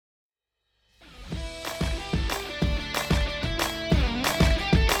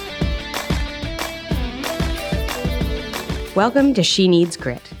Welcome to She Needs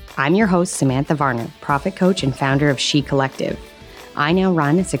Grit. I'm your host, Samantha Varner, profit coach and founder of She Collective. I now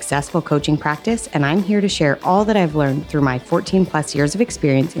run a successful coaching practice, and I'm here to share all that I've learned through my 14 plus years of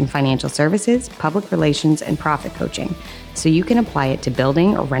experience in financial services, public relations, and profit coaching, so you can apply it to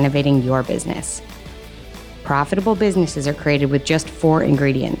building or renovating your business. Profitable businesses are created with just 4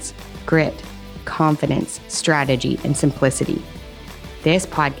 ingredients: grit, confidence, strategy, and simplicity. This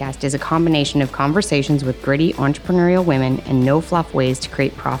podcast is a combination of conversations with gritty entrepreneurial women and no-fluff ways to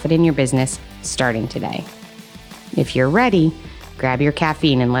create profit in your business starting today. If you're ready, grab your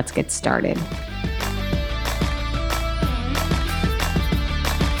caffeine and let's get started.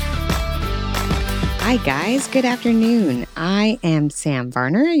 Hi guys, good afternoon. I am Sam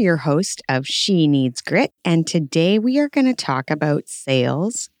Varner, your host of She Needs Grit, and today we are going to talk about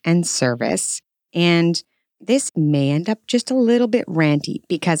sales and service. And this may end up just a little bit ranty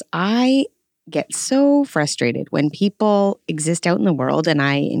because I get so frustrated when people exist out in the world and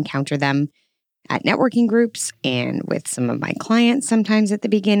I encounter them at networking groups and with some of my clients sometimes at the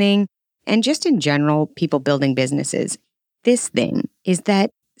beginning, and just in general, people building businesses. This thing is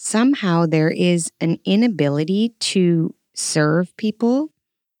that somehow there is an inability to serve people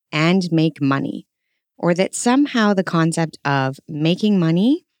and make money, or that somehow the concept of making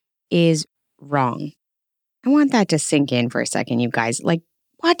money is wrong. I want that to sink in for a second, you guys. Like,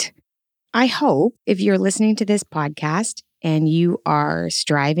 what? I hope if you're listening to this podcast and you are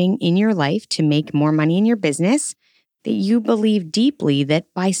striving in your life to make more money in your business, that you believe deeply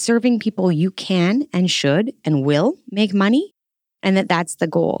that by serving people, you can and should and will make money, and that that's the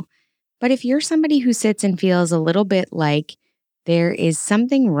goal. But if you're somebody who sits and feels a little bit like there is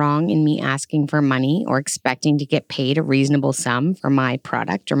something wrong in me asking for money or expecting to get paid a reasonable sum for my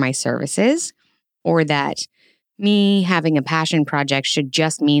product or my services, or that me having a passion project should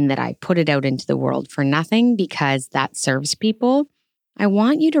just mean that I put it out into the world for nothing because that serves people, I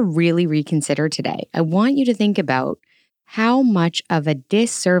want you to really reconsider today. I want you to think about how much of a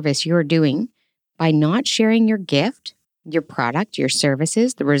disservice you're doing by not sharing your gift, your product, your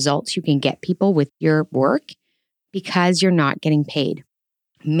services, the results you can get people with your work because you're not getting paid.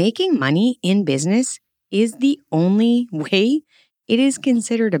 Making money in business is the only way it is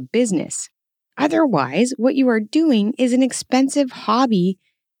considered a business. Otherwise, what you are doing is an expensive hobby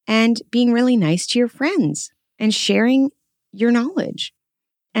and being really nice to your friends and sharing your knowledge.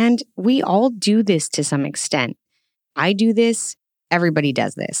 And we all do this to some extent. I do this. Everybody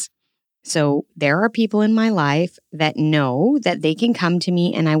does this. So there are people in my life that know that they can come to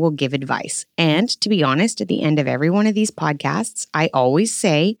me and I will give advice. And to be honest, at the end of every one of these podcasts, I always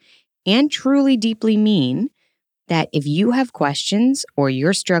say, and truly deeply mean, that if you have questions or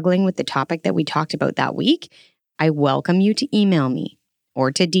you're struggling with the topic that we talked about that week, I welcome you to email me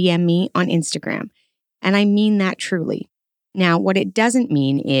or to DM me on Instagram. And I mean that truly. Now, what it doesn't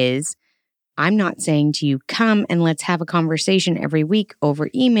mean is I'm not saying to you, come and let's have a conversation every week over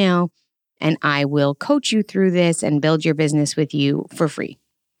email and I will coach you through this and build your business with you for free.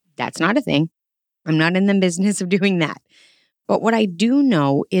 That's not a thing. I'm not in the business of doing that. But what I do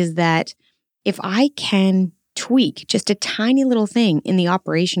know is that if I can tweak just a tiny little thing in the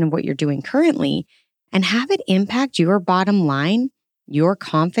operation of what you're doing currently and have it impact your bottom line, your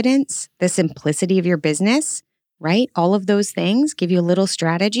confidence, the simplicity of your business, right? All of those things give you a little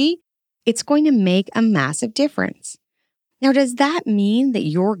strategy. It's going to make a massive difference. Now, does that mean that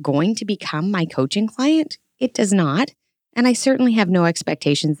you're going to become my coaching client? It does not. And I certainly have no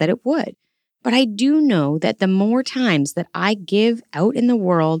expectations that it would. But I do know that the more times that I give out in the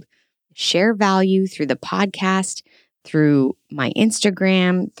world, share value through the podcast, through my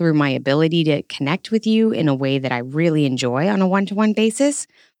Instagram, through my ability to connect with you in a way that I really enjoy on a one-to-one basis,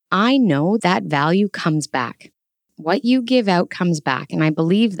 I know that value comes back. What you give out comes back, and I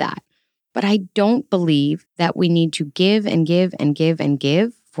believe that. But I don't believe that we need to give and give and give and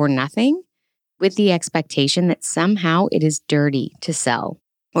give for nothing with the expectation that somehow it is dirty to sell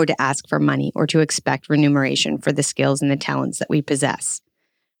or to ask for money or to expect remuneration for the skills and the talents that we possess.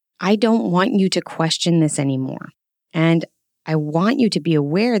 I don't want you to question this anymore. And I want you to be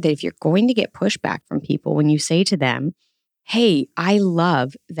aware that if you're going to get pushback from people when you say to them, hey, I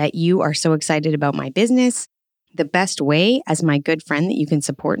love that you are so excited about my business. The best way as my good friend that you can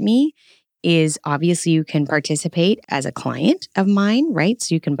support me is obviously you can participate as a client of mine, right?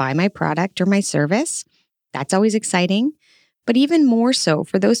 So you can buy my product or my service. That's always exciting. But even more so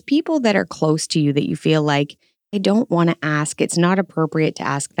for those people that are close to you that you feel like, I don't want to ask, it's not appropriate to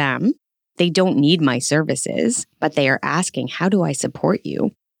ask them. They don't need my services, but they are asking, how do I support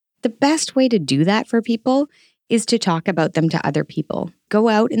you? The best way to do that for people is to talk about them to other people. Go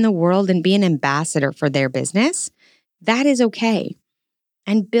out in the world and be an ambassador for their business That is okay.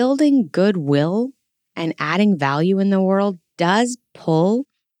 And building goodwill and adding value in the world does pull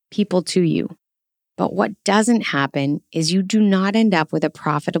people to you. But what doesn't happen is you do not end up with a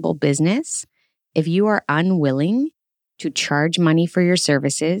profitable business if you are unwilling to charge money for your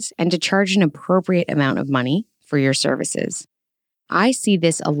services and to charge an appropriate amount of money for your services. I see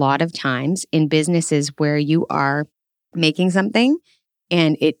this a lot of times in businesses where you are making something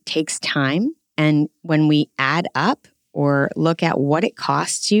and it takes time. And when we add up or look at what it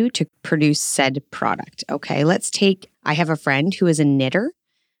costs you to produce said product, okay, I have a friend who is a knitter.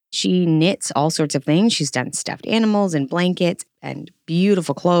 She knits all sorts of things. She's done stuffed animals and blankets and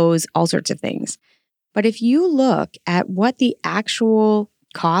beautiful clothes, all sorts of things. But if you look at what the actual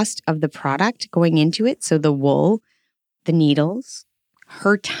cost of the product going into it, so the wool, the needles,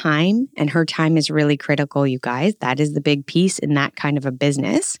 her time, and her time is really critical, you guys. That is the big piece in that kind of a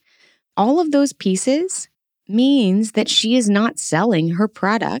business. All of those pieces means that she is not selling her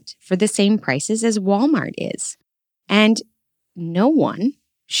product for the same prices as Walmart is. And no one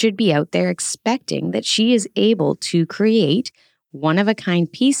should be out there expecting that she is able to create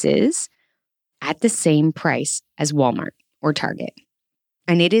one-of-a-kind pieces at the same price as Walmart or Target.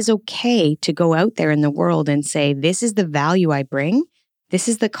 And it is okay to go out there in the world and say, this is the value I bring. This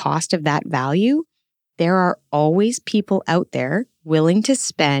is the cost of that value. There are always people out there willing to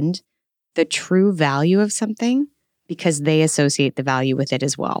spend the true value of something because they associate the value with it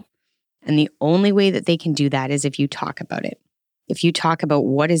as well. And the only way that they can do that is if you talk about it. If you talk about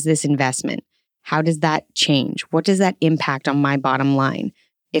what is this investment? How does that change? What does that impact on my bottom line?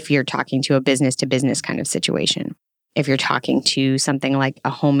 If you're talking to a business to business kind of situation, if you're talking to something like a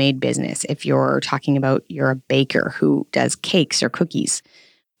homemade business, if you're talking about you're a baker who does cakes or cookies,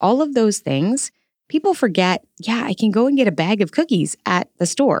 all of those things, people forget, yeah, I can go and get a bag of cookies at the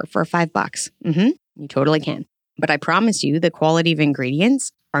store for $5. You totally can. But I promise you, the quality of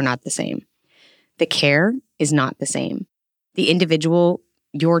ingredients are not the same. The care is not the same. The individual,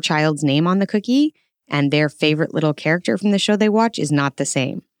 your child's name on the cookie and their favorite little character from the show they watch is not the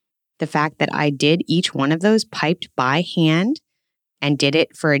same. The fact that I did each one of those piped by hand and did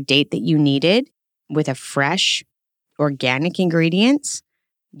it for a date that you needed with a fresh, organic ingredients,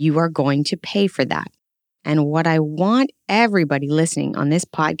 you are going to pay for that. And what I want everybody listening on this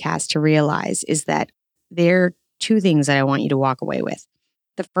podcast to realize is that there are two things that I want you to walk away with.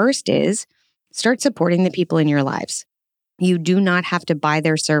 The first is start supporting the people in your lives. You do not have to buy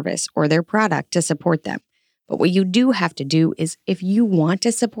their service or their product to support them. But what you do have to do is if you want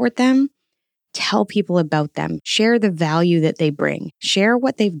to support them, tell people about them, share the value that they bring, share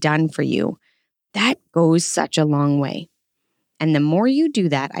what they've done for you. That goes such a long way. And the more you do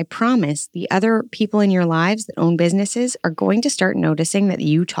that, I promise the other people in your lives that own businesses are going to start noticing that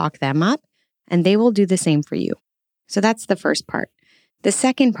you talk them up and they will do the same for you. So that's the first part. The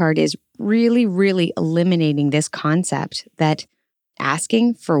second part is really, really eliminating this concept that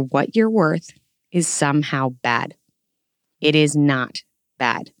asking for what you're worth is somehow bad. It is not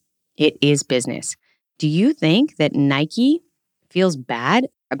bad. It is business. Do you think that Nike feels bad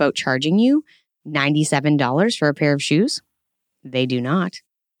about charging you $97 for a pair of shoes? They do not.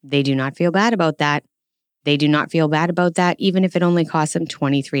 They do not feel bad about that. They do not feel bad about that, even if it only costs them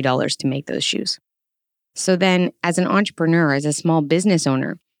 $23 to make those shoes. So then, as an entrepreneur, as a small business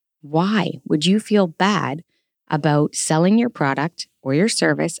owner, why would you feel bad about selling your product or your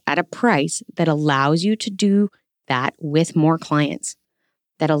service at a price that allows you to do that with more clients,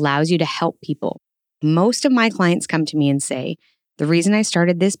 that allows you to help people? Most of my clients come to me and say, the reason I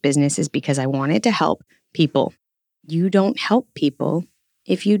started this business is because I wanted to help people. You don't help people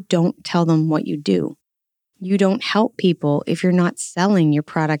if you don't tell them what you do. You don't help people if you're not selling your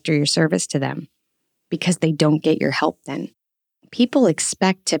product or your service to them, because they don't get your help then. People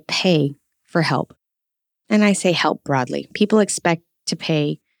expect to pay for help. And I say help broadly. People expect to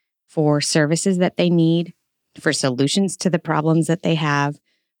pay for services that they need, for solutions to the problems that they have,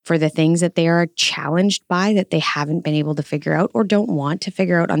 for the things that they are challenged by that they haven't been able to figure out or don't want to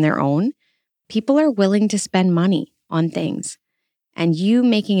figure out on their own. People are willing to spend money on things. And you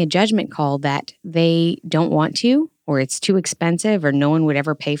making a judgment call that they don't want to, or it's too expensive, or no one would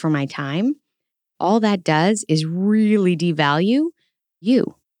ever pay for my time, all that does is really devalue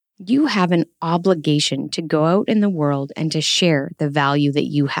you. You have an obligation to go out in the world and to share the value that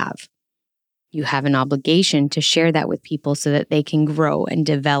you have. You have an obligation to share that with people so that they can grow and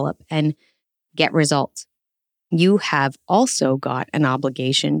develop and get results. You have also got an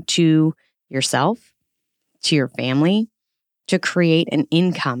obligation to yourself, to your family, to create an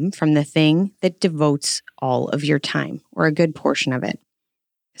income from the thing that devotes all of your time or a good portion of it.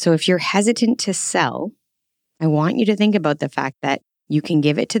 So if you're hesitant to sell I want you to think about the fact that you can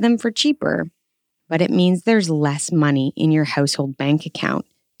give it to them for cheaper, but it means there's less money in your household bank account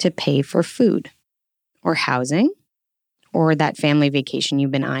to pay for food or housing or that family vacation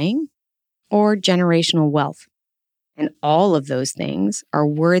you've been eyeing or generational wealth. And all of those things are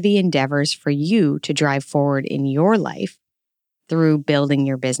worthy endeavors for you to drive forward in your life through building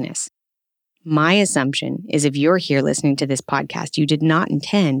your business. My assumption is if you're here listening to this podcast, you did not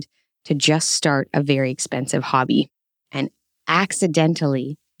intend to just start a very expensive hobby. And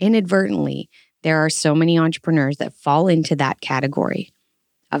accidentally, inadvertently, there are so many entrepreneurs that fall into that category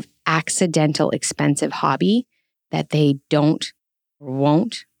of accidental expensive hobby that they don't or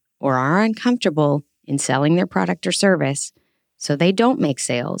won't or are uncomfortable in selling their product or service. So they don't make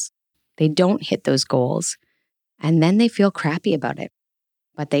sales. They don't hit those goals. And then they feel crappy about it.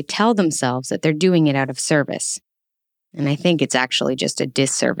 But they tell themselves that they're doing it out of service. And I think it's actually just a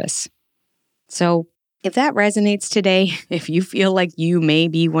disservice. So if that resonates today, if you feel like you may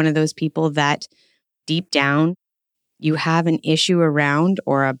be one of those people that deep down you have an issue around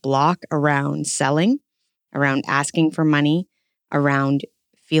or a block around selling, around asking for money, around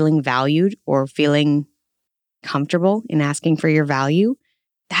feeling valued or feeling comfortable in asking for your value,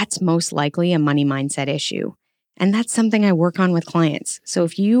 that's most likely a money mindset issue. And that's something I work on with clients. So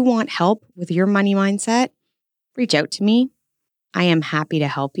if you want help with your money mindset, reach out to me. I am happy to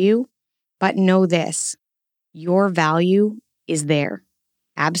help you. But know this, your value is there.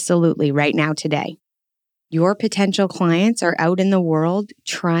 Absolutely, right now, today. Your potential clients are out in the world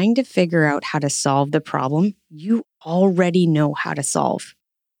trying to figure out how to solve the problem you already know how to solve.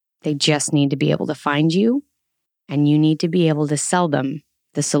 They just need to be able to find you, and you need to be able to sell them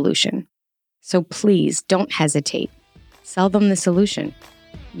the solution. So please don't hesitate. Sell them the solution.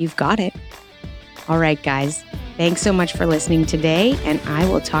 You've got it. All right, guys. Thanks so much for listening today, and I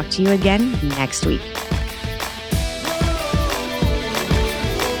will talk to you again next week.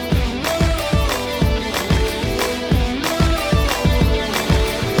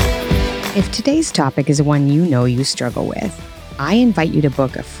 If today's topic is one you know you struggle with, I invite you to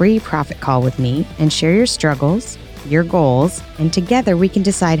book a free profit call with me and share your struggles, your goals, and together we can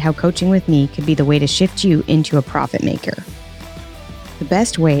decide how coaching with me could be the way to shift you into a profit maker. The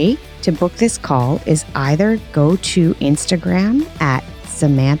best way to book this call is either go to Instagram at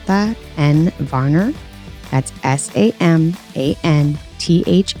Samantha N. Varner, that's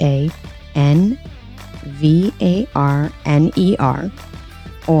SamanthaNvarner,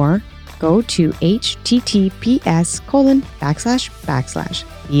 or go to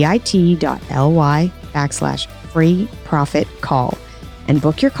https://bit.ly/free profit call and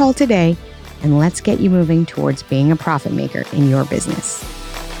book your call today, and let's get you moving towards being a profit maker in your business.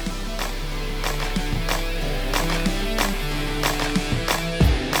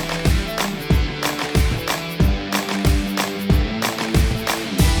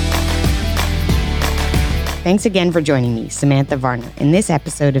 Thanks again for joining me, Samantha Varner, in this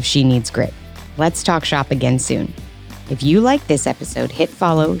episode of She Needs Grit. Let's talk shop again soon. If you like this episode, hit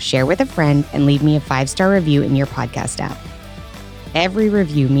follow, share with a friend, and leave me a 5-star review in your podcast app. Every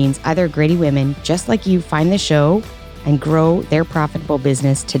review means other gritty women just like you find the show and grow their profitable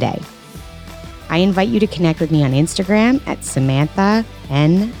business today. I invite you to connect with me on Instagram at Samantha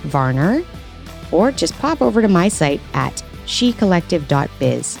N. Varner, or just pop over to my site at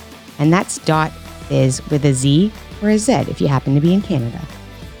shecollective.biz, and that's .biz with a Z or a Z if you happen to be in Canada.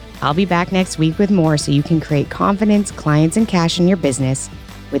 I'll be back next week with more so you can create confidence, clients, and cash in your business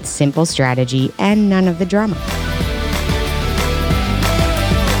with simple strategy and none of the drama.